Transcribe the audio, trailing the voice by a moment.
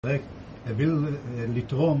will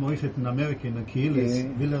לתרום euch in Amerika in Kieles,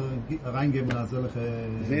 will reingeben als solche...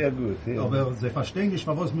 Sehr gut, sehr aber sie verstehen nicht,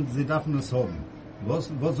 was sie darf das haben.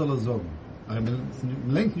 Was soll sagen? Man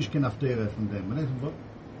lenkt nicht auf der von dem.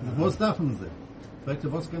 Was darf sie?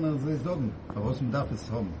 Fragt was können sie sagen? Was darf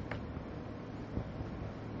es haben?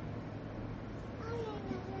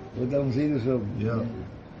 Was darf sie das sagen? Ja.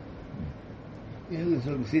 Ja, das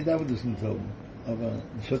sagen, sie darf das nicht sagen. Aber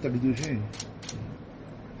das hat der Kedusha.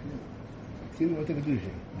 כאילו את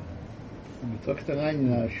הקדושה. ומתרקת rein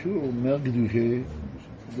in Ashur, mehr Kedusha,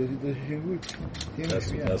 das ist schon gut.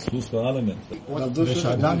 Das Fuß für alle Menschen.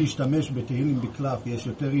 ושאדם ישתמש בתהילים בקלף, יש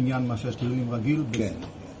יותר עניין מאשר תהילים רגיל? כן.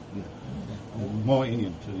 more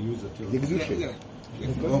עניין, to use it. זה קדושה.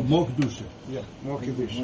 more קדושה. more קדושה.